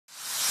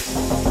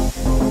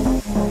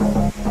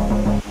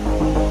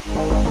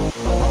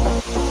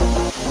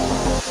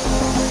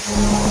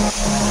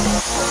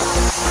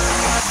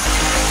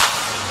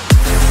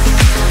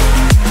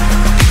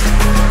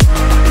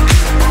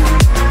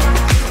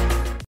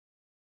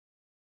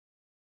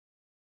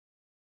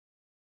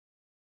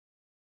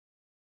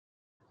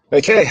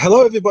Okay,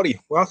 hello everybody.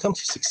 Welcome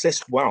to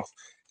Success Wealth.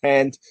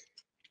 And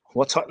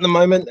what's hot in the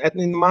moment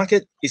in the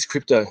market is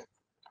crypto.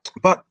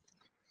 But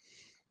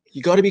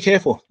you got to be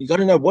careful. You got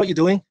to know what you're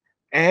doing.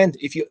 And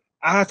if you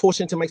are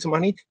fortunate to make some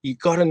money, you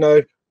got to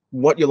know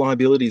what your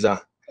liabilities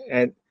are.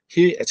 And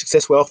here at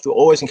Success Wealth, we'll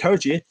always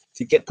encourage you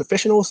to get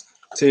professionals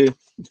who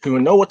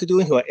know what they're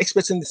doing, who are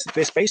experts in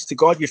their space to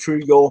guide you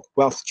through your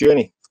wealth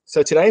journey.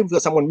 So today we've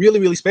got someone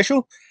really, really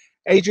special,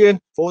 Adrian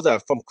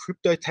Forza from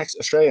Crypto Tax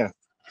Australia.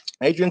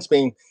 Adrian's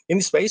been in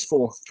this space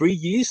for 3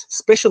 years,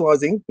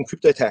 specializing in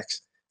crypto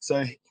tax.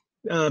 So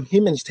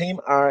him and his team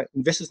are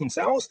investors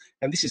themselves,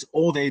 and this is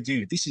all they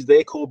do. This is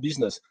their core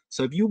business.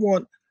 So if you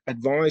want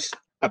advice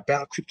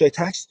about crypto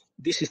tax,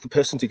 this is the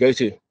person to go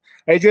to.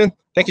 Adrian,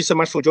 thank you so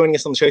much for joining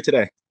us on the show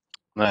today.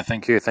 No,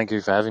 thank you. Thank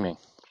you for having me.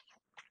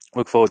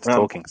 Look forward to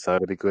talking, so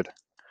it'll be good.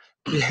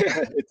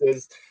 Yeah, it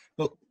is.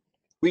 Look,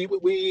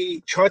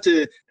 we tried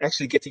to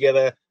actually get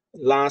together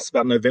last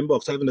about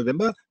October,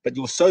 November, but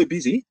you were so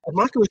busy. The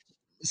market was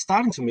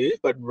starting to move,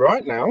 but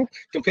right now,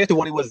 compared to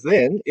what it was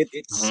then,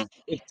 it's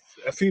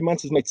a few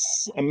months has made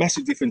a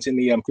massive difference in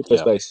the crypto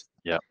space.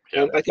 Yeah.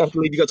 And I can't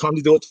believe you got time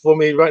to do it for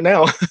me right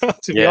now.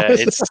 To be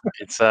honest,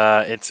 it's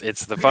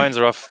the phones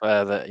are off.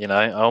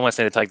 I almost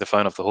need to take the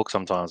phone off the hook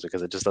sometimes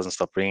because it just doesn't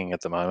stop ringing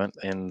at the moment.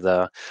 And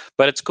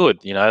but it's good.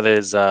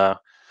 There's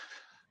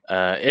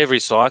every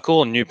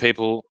cycle, new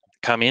people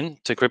come in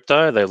to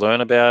crypto. They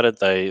learn about it.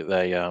 They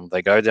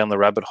go down the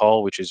rabbit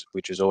hole, which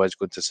is always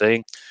good to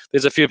see.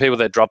 There's a few people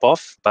that drop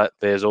off, but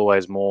there's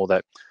always more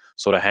that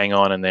sort of hang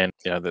on. And then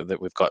that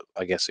we've got,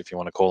 I guess, if you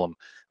want to call them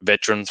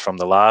veterans from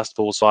the last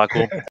bull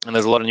cycle, and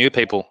there's a lot of new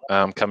people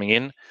coming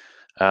in.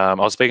 I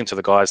was speaking to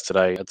the guys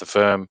today at the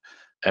firm,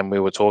 and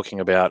we were talking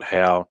about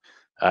how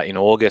in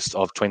August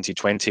of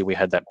 2020 we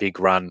had that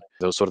big run.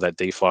 There was sort of that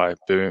DeFi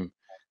boom.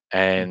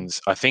 And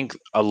I think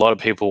a lot of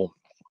people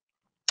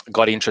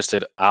got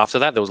interested after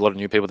that. There was a lot of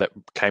new people that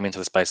came into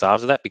the space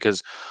after that,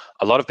 because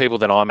a lot of people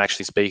that I'm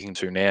actually speaking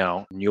to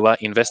now, newer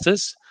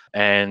investors,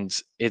 and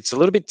it's a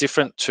little bit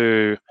different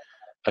to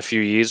a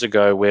few years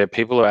ago where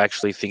people are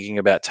actually thinking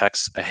about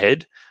tax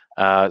ahead.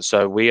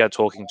 So we are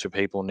talking to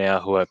people now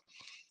who are,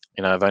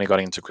 have only got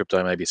into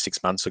crypto maybe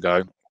 6 months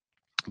ago,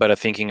 but are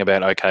thinking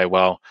about, okay,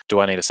 well, do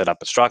I need to set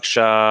up a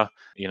structure? I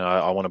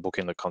want to book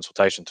in the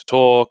consultation to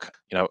talk.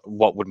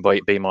 What would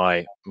be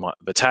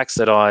the tax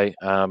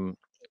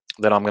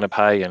that I'm going to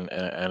pay, and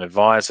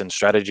advice and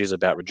strategies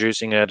about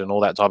reducing it and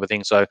all that type of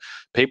thing. So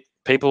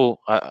people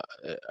are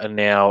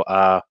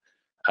now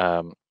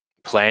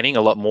planning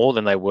a lot more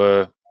than they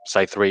were,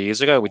 say, 3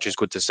 years ago, which is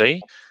good to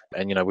see.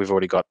 And we've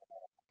already got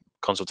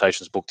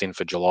consultations booked in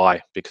for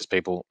July because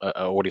people are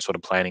already sort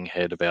of planning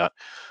ahead about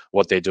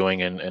what they're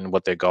doing and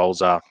what their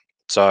goals are.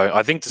 So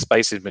I think the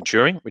space is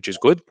maturing, which is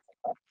good.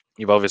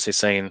 You've obviously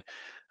seen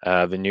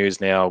the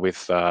news now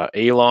with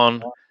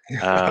Elon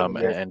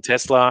and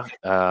Tesla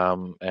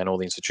and all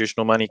the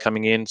institutional money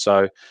coming in.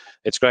 So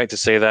it's great to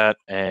see that.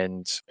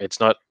 And it's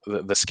not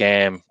the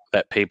scam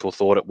that people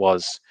thought it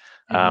was,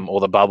 or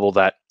the bubble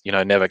that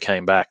never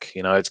came back.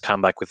 It's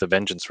come back with a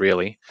vengeance,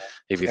 really,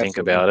 if you think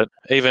about it.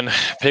 Even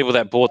people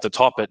that bought the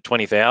top at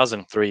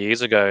 20,000 3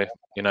 years ago,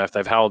 if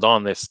they've held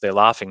on, they're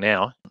laughing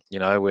now.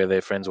 Where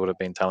their friends would have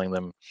been telling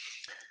them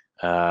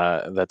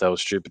that they were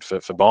stupid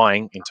for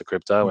buying into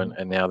crypto,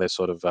 and now they're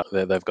sort of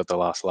they've got the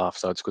last laugh.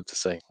 So it's good to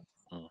see.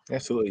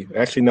 Absolutely.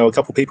 I actually know a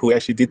couple of people who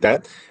actually did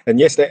that, and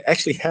yes, they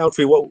actually held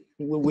through what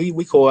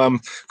we call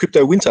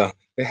crypto winter.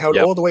 They held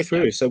all the way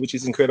through, so which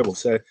is incredible.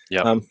 So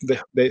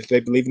they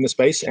believe in the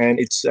space, and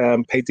it's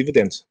paid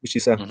dividends, which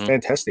is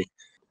fantastic.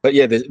 But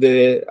yeah,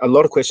 there are a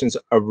lot of questions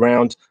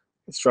around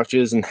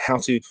structures and how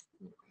to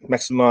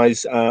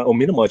maximize or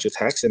minimize your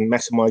tax and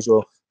maximize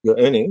your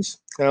earnings.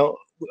 Now,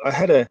 I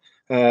had a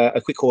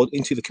quick call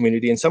into the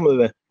community, and some of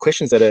the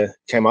questions that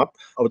came up,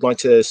 I would like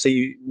to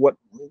see what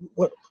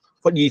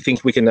do you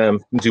think we can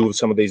do with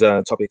some of these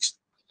topics.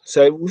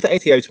 So with the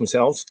ATOs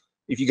themselves,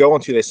 if you go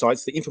onto their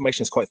sites, the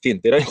information is quite thin.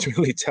 They don't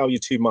really tell you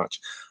too much.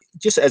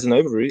 Just as an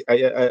overview,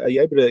 are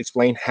you able to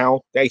explain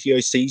how the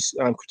ATO sees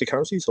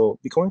cryptocurrencies or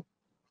Bitcoin?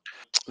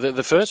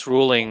 The first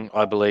ruling,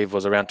 I believe,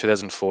 was around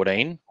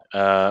 2014,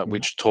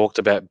 which talked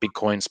about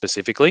Bitcoin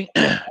specifically,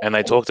 and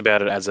they talked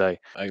about it as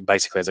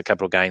basically as a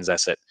capital gains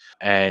asset.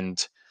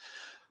 And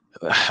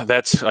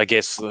that's, I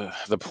guess,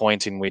 the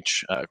point in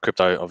which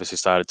crypto obviously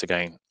started to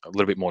gain a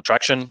little bit more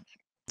traction.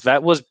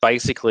 That was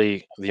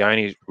basically the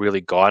only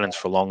really guidance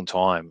for a long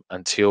time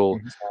until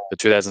the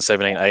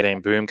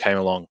 2017-18 boom came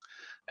along.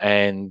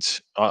 And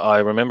I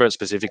remember it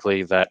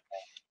specifically that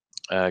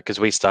because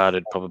we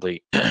started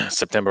probably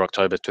September,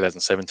 October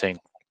 2017,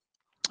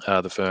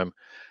 the firm,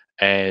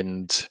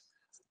 and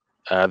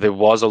there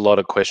was a lot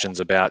of questions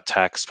about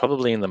tax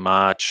probably in the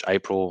March,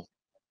 April,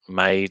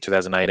 May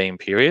 2018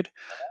 period.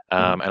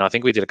 And I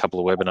think we did a couple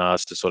of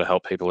webinars to sort of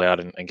help people out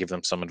and give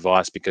them some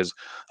advice, because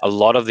a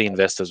lot of the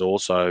investors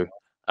also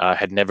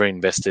had never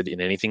invested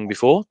in anything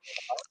before.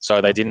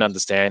 So they didn't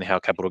understand how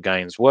capital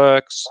gains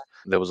works.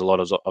 There was a lot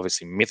of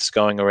obviously myths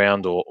going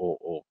around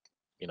or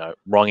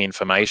wrong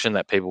information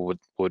that people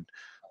would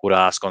would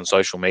ask on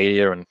social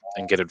media and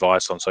get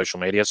advice on social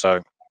media.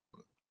 So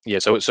yeah,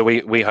 so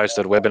we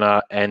hosted a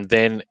webinar, and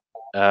then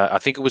I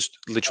think it was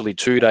literally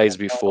 2 days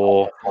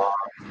before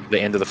the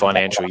end of the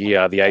financial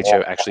year, the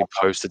ATO actually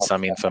posted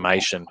some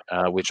information,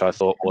 which I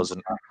thought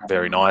wasn't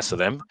very nice of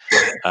them,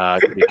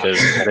 because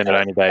then it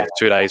only gave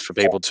 2 days for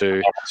people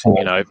to,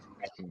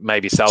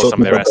 maybe sell some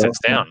of their assets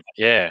down.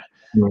 Yeah,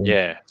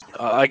 yeah.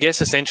 I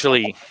guess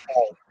essentially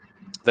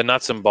the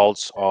nuts and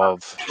bolts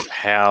of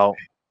how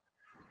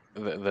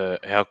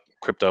how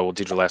crypto or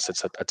digital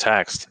assets are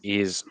taxed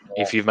is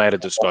if you've made a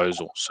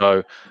disposal.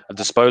 So a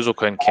disposal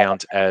can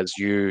count as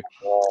you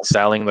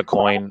selling the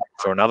coin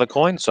for another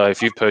coin. So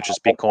if you've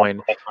purchased Bitcoin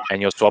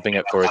and you're swapping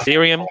it for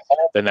Ethereum,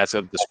 then that's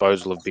a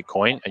disposal of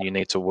Bitcoin, and you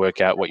need to work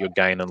out what your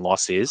gain and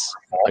loss is,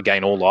 a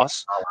gain or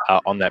loss,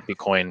 on that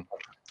Bitcoin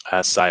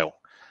sale.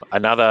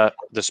 Another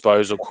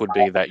disposal could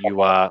be that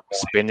you are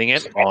spending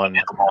it on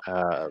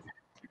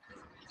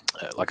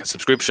like a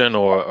subscription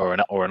or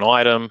an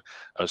item,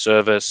 a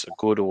service, a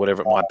good, or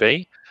whatever it might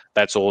be.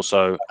 That's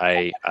also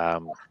a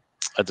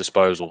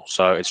disposal.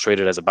 So it's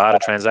treated as a barter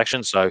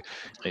transaction. So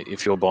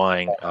if you're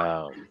buying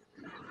a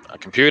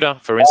computer,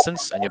 for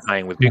instance, and you're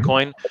paying with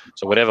Bitcoin,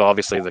 so whatever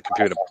obviously the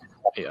computer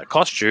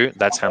cost you,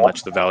 that's how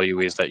much the value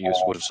is that you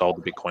would have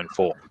sold the Bitcoin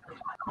for.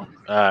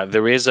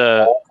 There is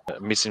a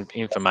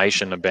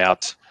misinformation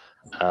about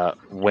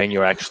when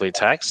you're actually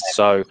taxed.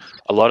 So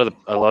a lot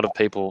of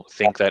people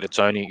think that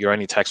you're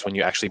only taxed when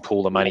you actually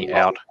pull the money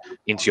out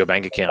into your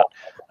bank account.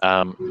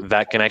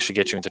 That can actually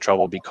get you into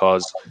trouble,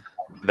 because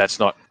that's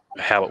not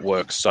how it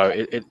works. So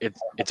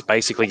it's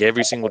basically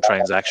every single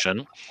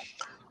transaction,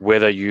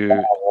 whether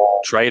you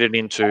trade it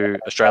into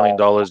Australian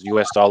dollars,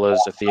 US dollars,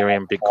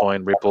 Ethereum,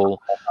 Bitcoin,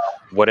 Ripple,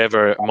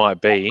 whatever it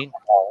might be.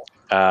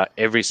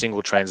 Every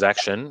single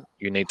transaction,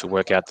 you need to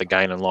work out the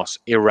gain and loss,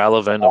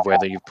 irrelevant of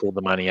whether you've pulled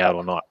the money out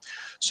or not.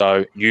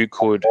 So you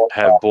could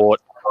have bought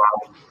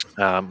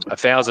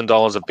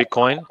 $1,000 of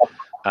Bitcoin,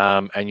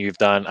 and you've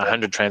done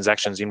 100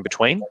 transactions in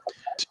between.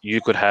 You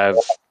could have,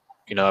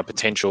 a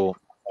potential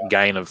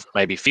gain of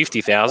maybe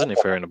 50,000 if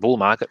we're in a bull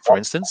market, for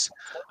instance,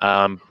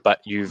 but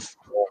you've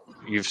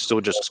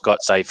still just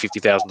got, say,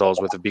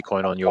 $50,000 worth of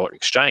Bitcoin on your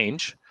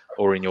exchange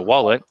or in your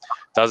wallet.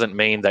 Doesn't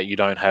mean that you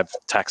don't have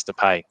tax to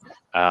pay,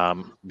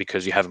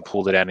 because you haven't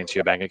pulled it out into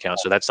your bank account.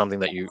 So that's something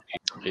that you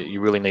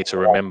really need to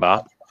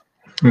remember,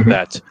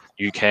 that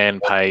you can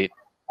pay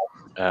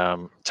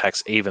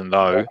tax even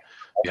though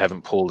you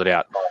haven't pulled it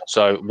out.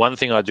 So one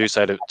thing I do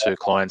say to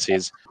clients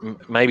is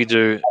maybe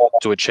do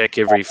a check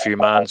every few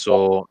months,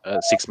 or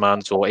 6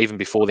 months, or even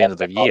before the end of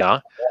the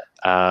year.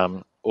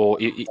 Or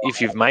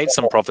if you've made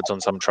some profits on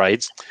some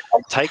trades,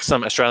 take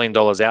some Australian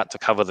dollars out to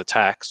cover the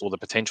tax or the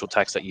potential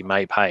tax that you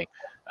may pay,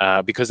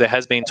 because there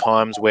has been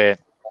times where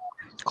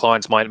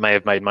clients may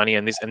have made money,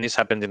 and this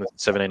happened in the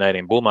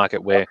 17-18 bull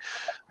market, where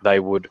they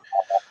would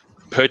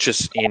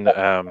purchase in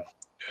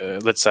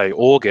let's say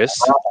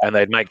August, and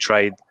they'd make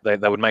trade. They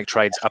would make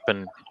trades up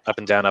and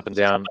down in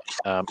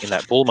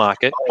that bull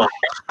market.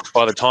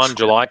 By the time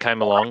July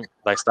came along,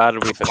 they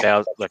started with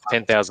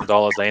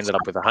 $10,000. They ended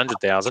up with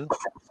 100,000.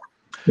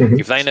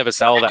 If they never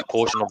sell that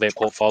portion of their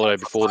portfolio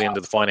before the end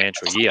of the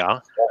financial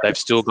year, they've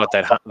still got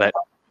that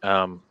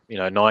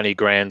 90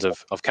 grand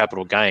of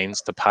capital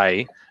gains to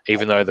pay,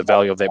 even though the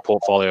value of their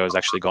portfolio has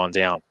actually gone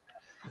down.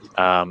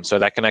 So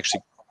that can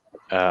actually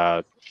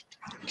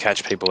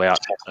catch people out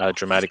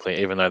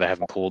dramatically, even though they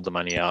haven't pulled the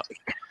money out.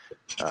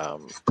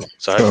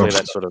 So hopefully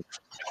that sort of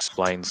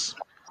explains.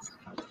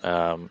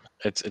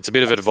 It's a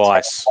bit of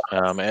advice,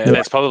 and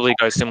that's probably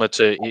goes similar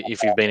to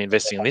if you've been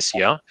investing this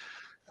year.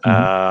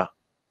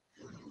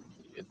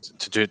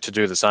 To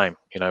do the same.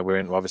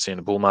 We're obviously in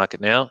a bull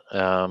market now,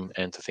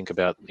 and to think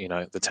about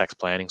the tax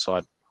planning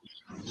side.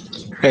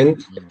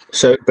 And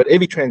so, but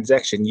every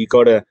transaction you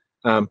got to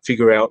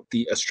figure out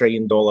the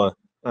Australian dollar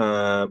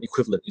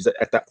equivalent. Is that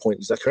at that point?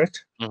 Is that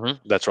correct?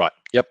 That's right.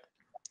 Yep.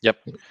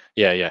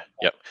 Yeah.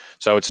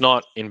 So it's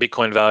not in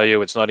Bitcoin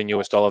value. It's not in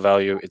US dollar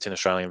value. It's in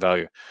Australian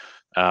value.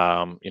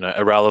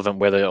 Irrelevant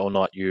whether or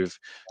not you've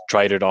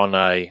traded on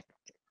a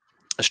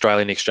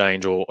Australian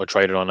exchange or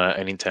traded on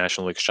an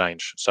international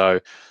exchange. So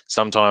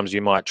sometimes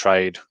you might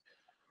trade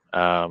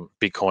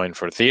Bitcoin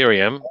for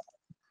Ethereum.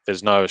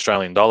 There's no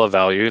Australian dollar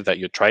value that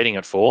you're trading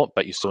it for,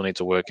 but you still need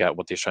to work out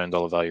what the Australian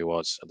dollar value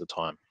was at the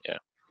time. Yeah.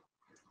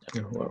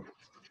 Oh, wow.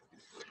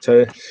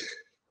 So,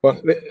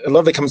 a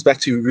lot of it comes back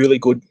to really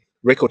good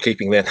record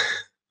keeping then.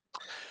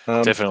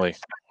 Definitely.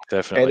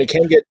 And it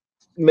can get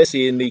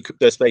messy in the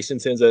crypto space in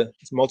terms of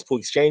multiple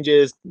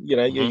exchanges.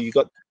 You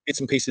got bits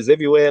and pieces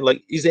everywhere.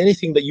 Like, is there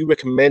anything that you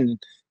recommend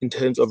in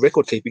terms of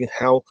record keeping,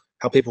 how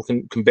people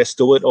can best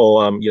do it,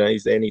 or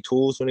is there any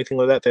tools or anything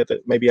like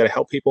that may be able to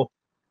help people?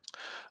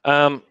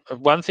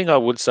 One thing I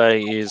would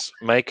say is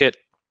make it,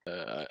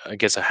 I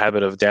guess, a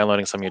habit of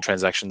downloading some of your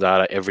transaction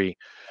data every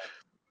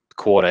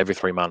quarter, every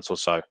 3 months or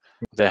so.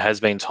 There has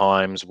been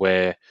times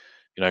where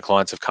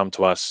clients have come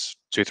to us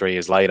 2-3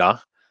 years later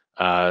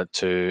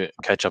to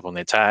catch up on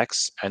their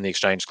tax, and the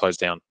exchange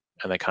closed down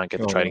and they can't get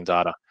the trading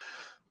data.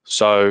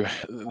 So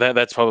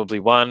that's probably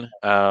one.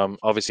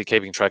 Obviously,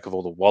 keeping track of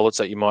all the wallets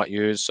that you might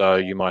use. So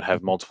you might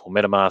have multiple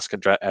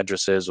MetaMask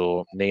addresses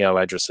or Neo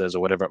addresses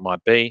or whatever it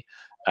might be,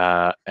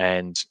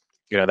 and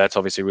that's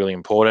obviously really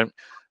important.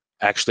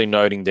 Actually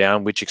noting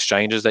down which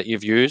exchanges that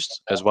you've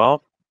used as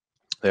well.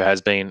 There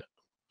has been,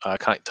 I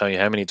can't tell you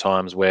how many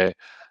times where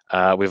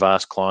we've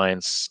asked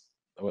clients,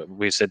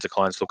 we've said to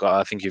clients, look,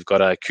 I think you've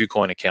got a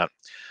KuCoin account.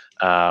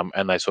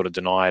 And they sort of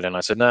denied. And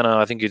I said, no,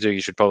 I think you do.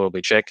 You should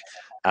probably check.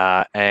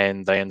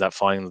 And they end up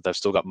finding that they've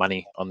still got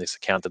money on this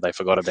account that they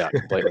forgot about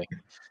completely.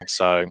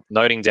 So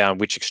noting down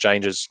which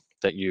exchanges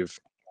that you've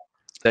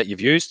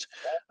used,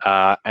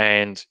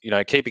 and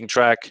keeping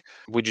track.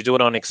 Would you do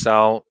it on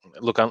Excel?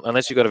 Look,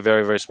 unless you've got a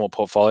very, very small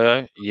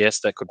portfolio, yes,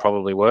 that could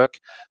probably work.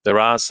 There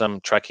are some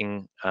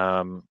tracking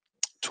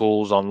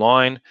tools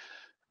online.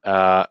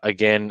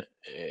 Again,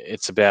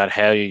 it's about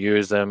how you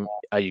use them.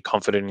 Are you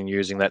confident in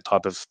using that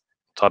type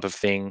of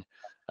thing?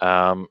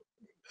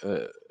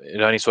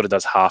 It only sort of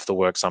does half the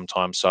work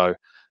sometimes. So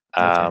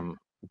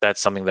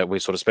that's something that we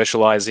sort of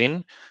specialize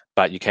in,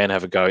 but you can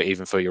have a go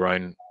even for your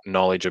own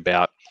knowledge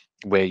about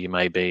where you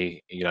may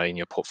be, in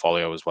your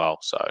portfolio as well.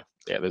 So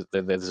yeah,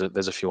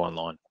 there's a few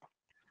online.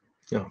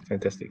 Oh,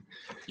 fantastic.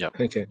 Yeah.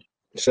 Okay.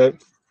 So,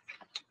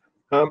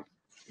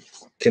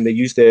 can they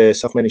use their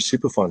self-managed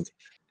super fund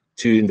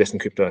to invest in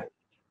crypto?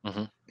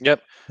 Mm-hmm.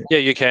 Yep. Yeah,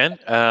 you can.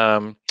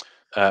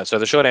 So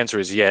the short answer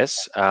is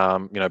yes.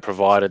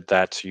 Provided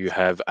that you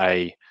have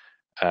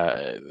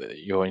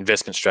your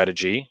investment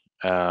strategy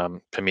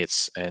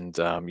permits, and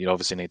you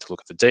obviously need to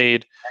look at the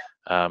deed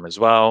as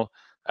well,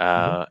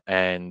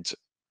 and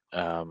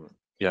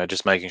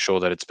just making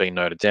sure that it's been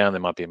noted down. There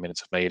might be a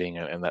minutes of meeting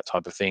and that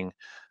type of thing.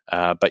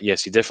 But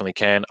yes, you definitely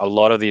can. A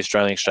lot of the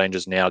Australian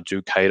exchanges now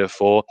do cater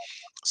for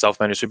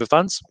self-managed super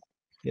funds.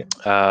 Yeah.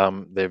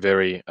 They're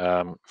very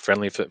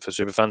friendly for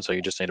super funds, so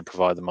you just need to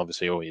provide them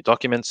obviously all your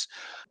documents.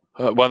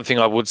 One thing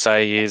I would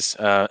say is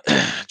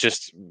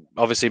just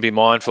obviously be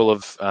mindful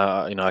of,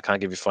 I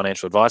can't give you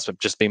financial advice, but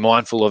just be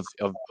mindful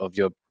of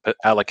your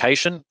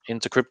allocation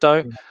into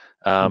crypto.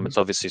 It's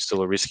obviously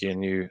still a risky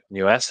and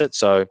new asset,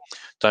 so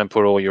don't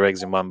put all your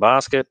eggs in one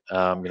basket.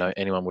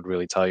 Anyone would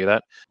really tell you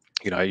that.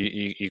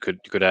 You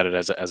could add it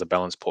as a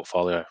balanced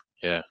portfolio.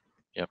 Yeah.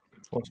 Yep.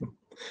 Awesome.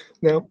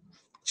 Now,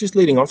 just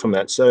leading on from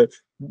that, so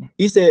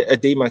is there a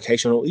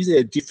demarcation or is there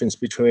a difference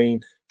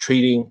between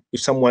trading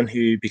with someone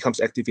who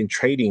becomes active in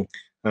trading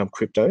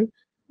crypto?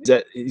 Is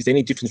there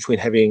any difference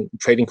between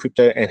trading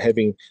crypto and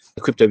having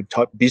a crypto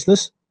type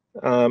business?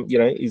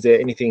 Is there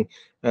anything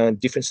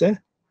difference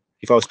there?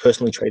 If I was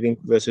personally trading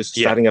versus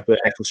starting up an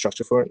actual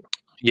structure for it?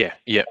 Yeah.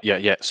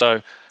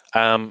 So,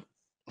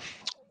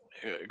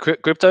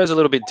 crypto is a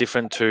little bit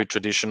different to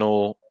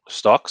traditional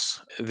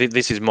stocks.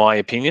 This is my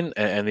opinion,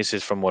 and this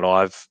is from what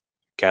I've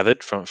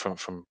gathered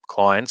from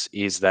clients,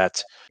 is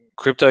that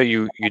crypto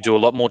you do a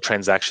lot more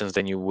transactions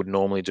than you would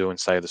normally do in,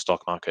 say, the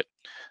stock market.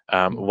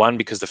 One,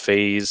 because the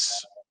fees,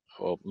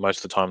 or most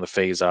of the time the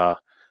fees are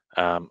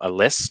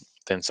less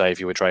than, say, if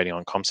you were trading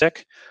on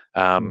ComSec.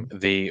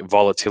 The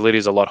volatility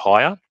is a lot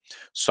higher,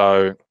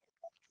 so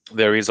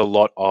there is a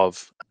lot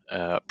of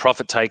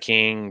profit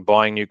taking,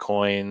 buying new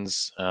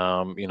coins.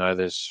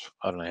 There's,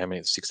 I don't know how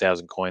many,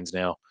 6,000 coins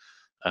now,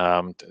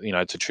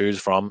 to choose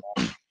from.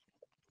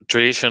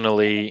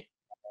 Traditionally,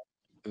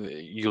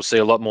 you'll see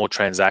a lot more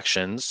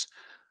transactions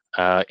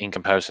in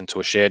comparison to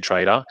a shared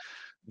trader.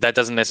 That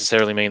doesn't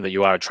necessarily mean that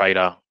you are a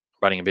trader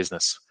running a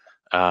business,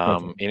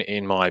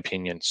 in my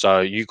opinion.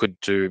 So you could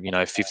do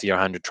 50 or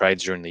 100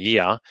 trades during the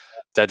year.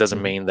 That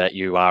doesn't mean that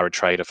you are a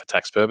trader for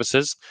tax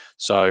purposes.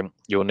 So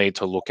you'll need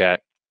to look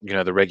at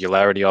the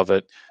regularity of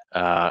it.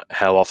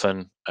 How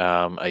often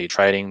are you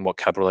trading? What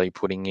capital are you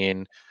putting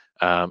in?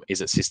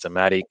 Is it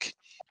systematic?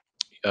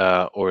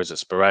 Or is it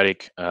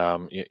sporadic?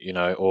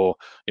 Or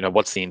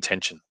what's the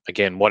intention?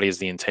 Again, what is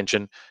the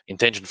intention?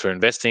 Intention for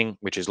investing,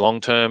 which is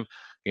long term.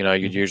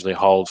 You'd usually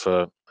hold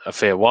for a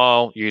fair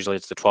while. Usually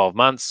it's the 12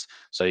 months,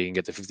 so you can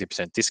get the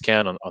 50%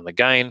 discount on the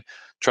gain.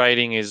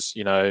 Trading is,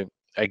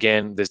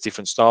 again, there's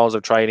different styles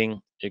of trading.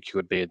 It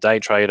could be a day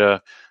trader,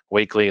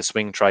 weekly, a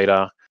swing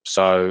trader.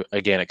 So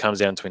again, it comes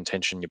down to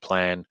intention, your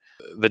plan.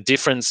 The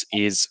difference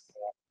is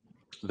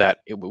that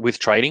with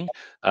trading,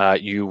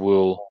 you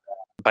will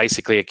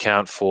basically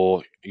account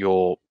for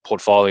your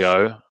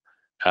portfolio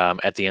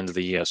at the end of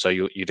the year. So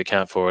you'd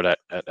account for it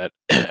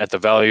at the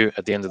value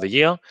at the end of the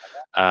year,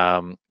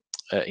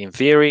 in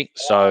theory.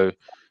 So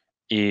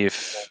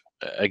if,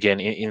 again,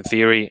 in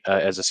theory,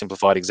 as a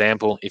simplified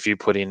example, if you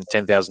put in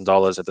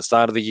 $10,000 at the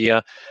start of the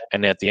year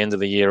and at the end of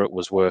the year it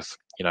was worth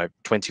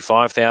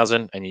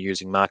 25,000, and you're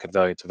using market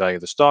value to value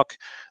the stock,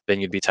 then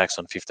you'd be taxed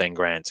on 15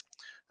 grand.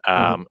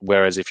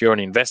 Whereas if you're an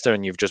investor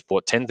and you've just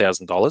bought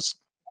 $10,000,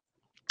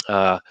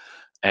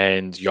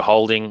 and you're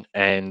holding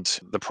and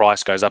the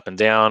price goes up and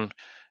down,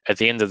 at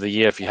the end of the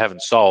year, if you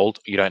haven't sold,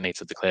 you don't need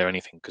to declare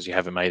anything because you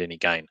haven't made any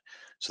gain.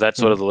 So that's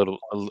sort of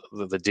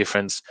the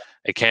difference.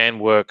 It can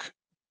work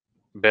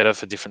better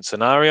for different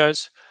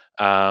scenarios.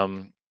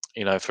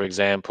 For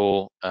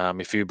example,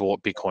 if you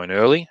bought Bitcoin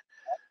early,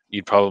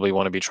 you'd probably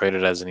want to be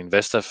treated as an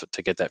investor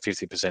to get that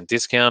 50%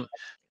 discount.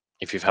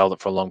 If you've held it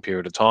for a long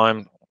period of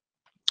time,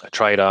 a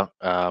trader,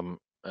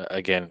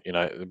 again,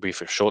 it'd be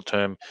for short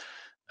term,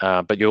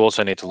 but you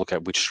also need to look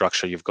at which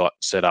structure you've got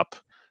set up,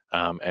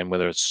 and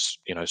whether it's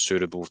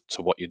suitable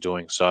to what you're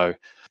doing. So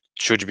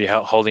should you be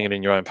holding it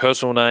in your own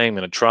personal name,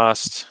 in a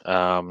trust,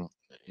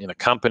 in a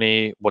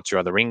company? What's your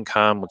other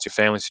income? What's your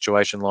family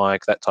situation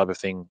like? That type of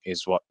thing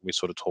is what we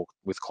sort of talk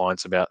with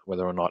clients about,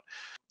 whether or not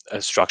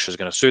a structure is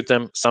going to suit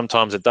them.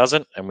 Sometimes it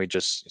doesn't, and we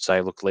just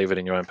say, look, leave it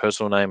in your own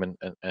personal name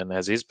and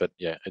as is. But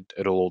yeah,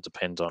 it all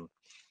depends on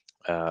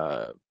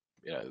the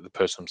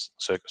person's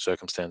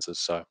circumstances.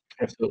 So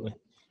Absolutely.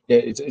 Yeah,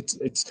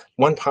 it's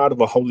one part of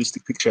a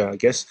holistic picture, I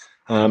guess,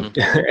 and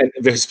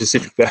very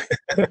specific.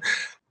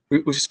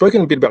 We've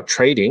spoken a bit about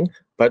trading,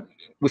 but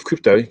with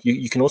crypto,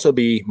 you can also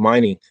be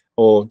mining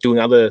or doing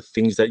other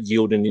things that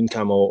yield an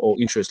income or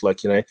interest, like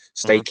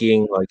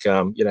staking, like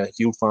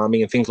yield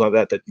farming and things like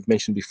that you've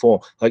mentioned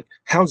before. Like,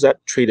 how's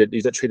that treated?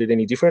 Is that treated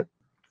any different?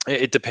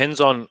 It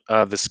depends on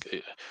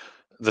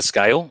the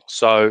scale.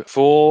 So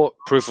for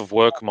proof of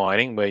work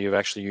mining, where you're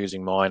actually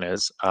using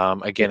miners,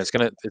 again, it's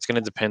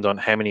gonna depend on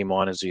how many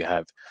miners you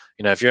have.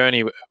 If you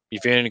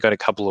only got a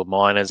couple of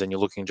miners and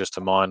you're looking just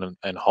to mine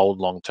and hold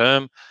long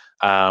term,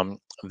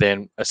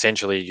 then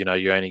essentially you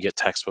only get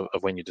taxed of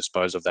when you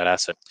dispose of that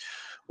asset.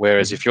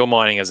 Whereas if you're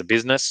mining as a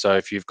business, so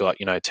if you've got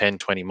 10,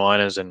 20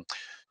 miners and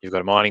you've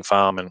got a mining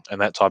farm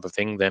and that type of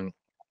thing, then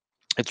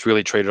it's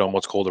really treated on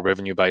what's called a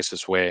revenue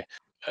basis, where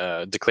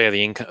declare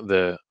the income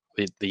the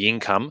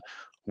income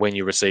when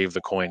you receive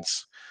the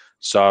coins.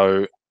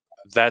 So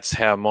that's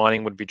how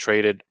mining would be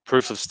treated.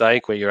 Proof of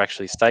stake, where you're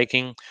actually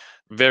staking,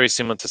 very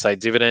similar to, say,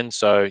 dividends.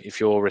 So if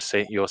you're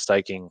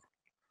staking,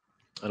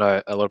 I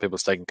know a lot of people are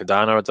staking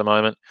Cardano at the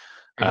moment.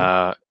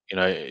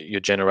 You're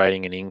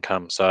generating an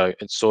income. So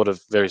it's sort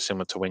of very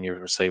similar to when you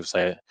receive,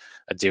 say,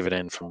 a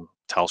dividend from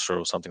Telstra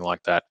or something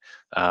like that.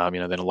 Then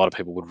a lot of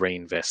people would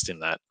reinvest in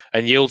that.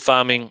 And yield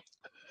farming,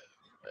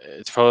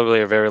 it's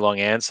probably a very long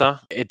answer.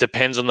 It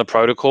depends on the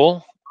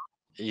protocol.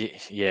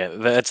 Yeah,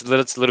 that's a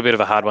little bit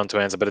of a hard one to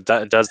answer, but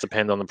it does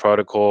depend on the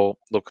protocol.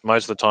 Look,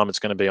 most of the time it's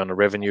going to be on a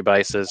revenue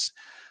basis,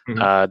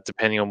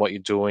 depending on what you're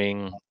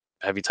doing.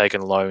 Have you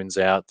taken loans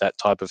out? That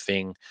type of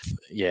thing.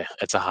 Yeah,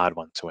 it's a hard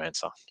one to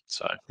answer.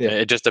 So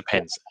it just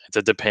depends. It's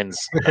a depends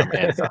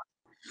answer.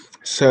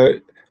 So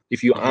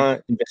if you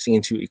are investing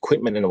into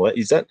equipment and all that,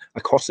 is that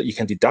a cost that you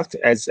can deduct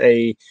as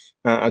a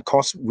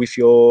cost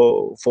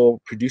for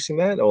producing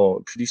that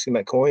or producing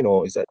that coin,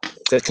 or is that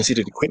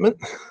considered equipment?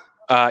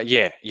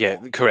 Yeah,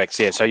 correct.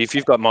 Yeah, so if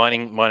you've got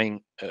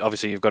mining,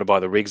 obviously you've got to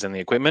buy the rigs and the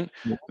equipment.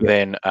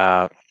 Then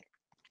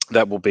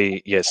that will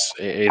be, yes,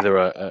 either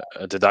a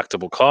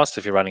deductible cost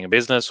if you're running a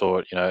business,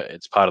 or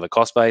it's part of the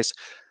cost base.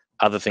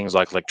 Other things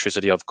like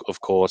electricity,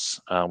 of course,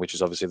 which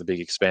is obviously the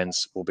big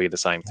expense, will be the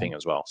same thing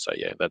as well. So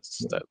yeah, that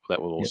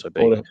will also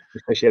be all the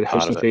associated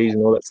hosting fees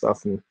and all that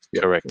stuff. And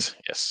correct.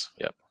 Yes.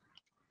 Yep.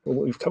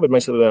 Well, we've covered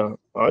most of the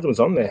items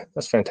on there.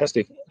 That's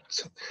fantastic.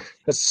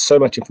 That's so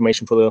much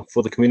information for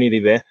the community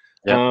there.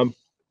 Yep.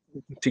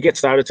 To get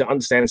started, to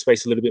understand the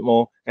space a little bit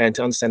more and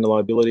to understand the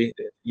liability,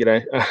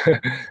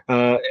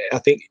 I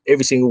think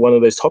every single one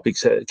of those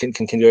topics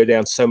can go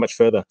down so much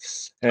further.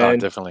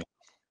 And definitely.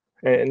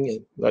 And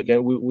like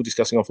we were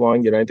discussing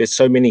offline, there's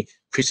so many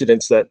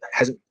precedents that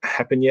hasn't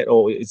happened yet,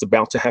 or is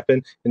about to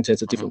happen in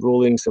terms of different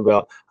rulings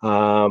about,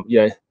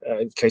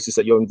 cases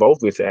that you're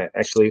involved with.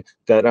 Actually,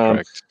 that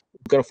we're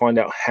going to find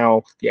out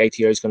how the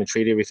ATO is going to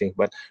treat everything.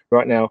 But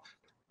right now,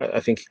 I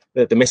think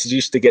that the message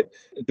is to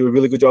do a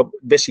really good job,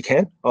 best you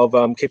can, of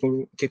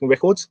keeping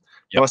records,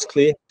 nice,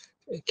 clear,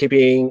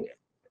 keeping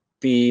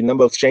the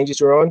number of exchanges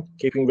you're on,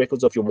 keeping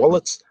records of your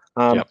wallets,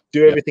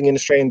 do everything in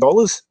Australian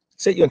dollars.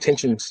 Set your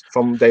intentions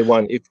from day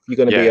one. If you're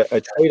going to be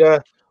a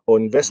trader or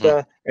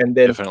investor, and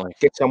then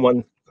get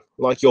someone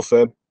like your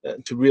firm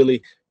to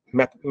really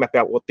map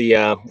out what the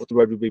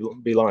road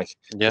would be like.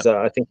 Yeah.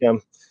 I think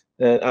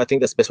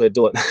that's the best way to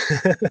do it.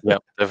 Yeah,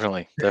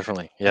 definitely.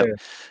 Yep.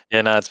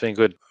 Yeah, no, it's been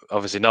good.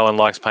 Obviously, no one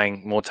likes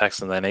paying more tax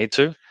than they need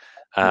to.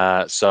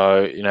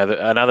 So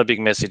another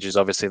big message is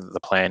obviously the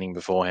planning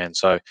beforehand.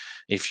 So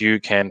if you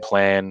can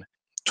plan,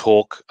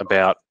 talk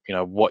about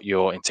what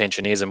your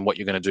intention is and what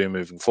you're going to do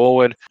moving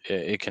forward,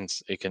 it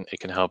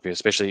can help you,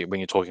 especially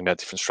when you're talking about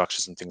different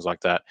structures and things like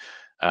that,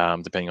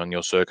 depending on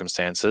your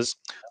circumstances.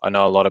 I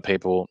know a lot of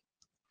people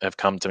have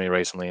come to me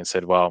recently and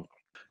said, well,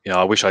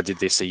 I wish I did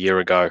this a year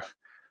ago,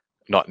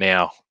 not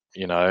now,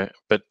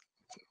 but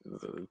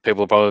people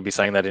will probably be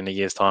saying that in a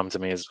year's time to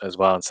me as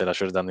well, and said I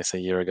should have done this a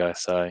year ago.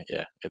 So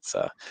yeah, it's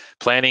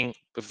planning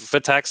for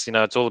tax.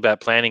 It's all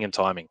about planning and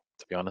timing,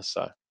 to be honest.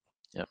 So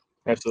yeah,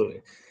 absolutely.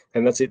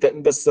 And that's it.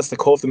 That's the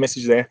core of the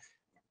message there.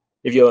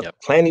 If you're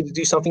planning to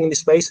do something in this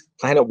space,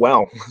 plan it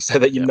well so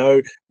that you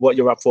know what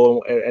you're up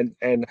for,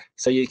 and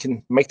so you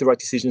can make the right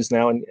decisions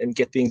now and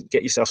get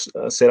yourself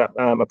set up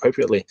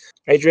appropriately.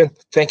 Adrian,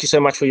 thank you so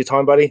much for your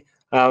time, buddy.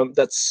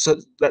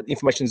 that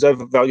information is so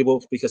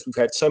valuable because we've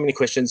had so many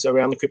questions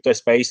around the crypto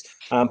space.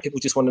 People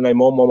just want to know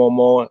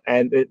more,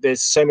 and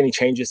there's so many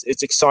changes.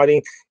 It's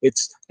exciting.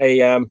 It's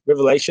a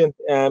revelation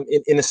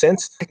in a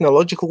sense,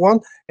 technological one,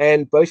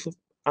 and both.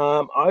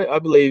 I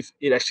believe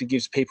it actually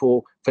gives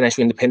people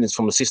financial independence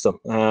from the system.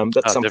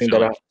 That's something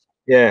definitely.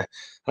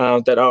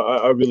 that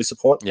I really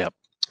support. Yeah.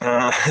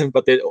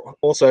 But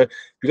also,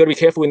 you've got to be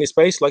careful in this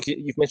space. Like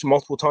you've mentioned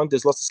multiple times,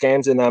 there's lots of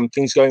scams and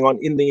things going on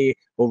in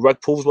or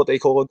rug pulls, what they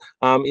call it,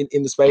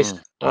 in the space.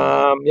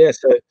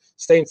 So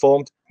stay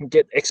informed,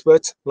 get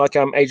experts like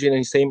Adrian and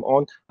his team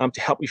on to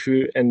help you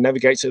through and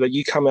navigate so that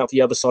you come out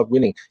the other side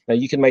winning. Now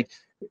you can make,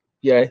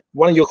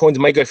 one of your coins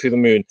may go through the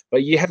moon,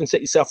 but you haven't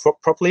set yourself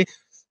properly.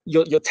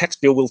 Your tax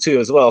bill will too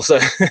as well. So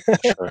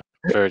Sure.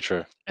 Very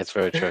true. It's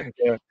very true.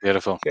 yeah.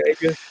 Beautiful. Yeah,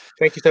 Adrian,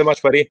 thank you so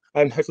much, buddy.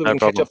 And hopefully we No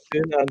can catch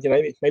problem. up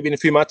soon. Maybe in a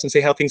few months and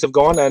see how things have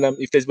gone, and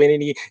if there's been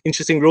any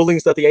interesting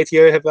rulings that the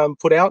ATO have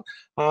put out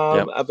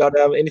about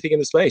anything in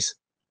the space.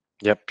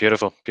 Yep.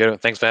 Beautiful. Beautiful.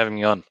 Thanks for having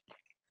me on.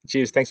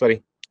 Cheers. Thanks,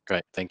 buddy.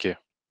 Great. Thank you.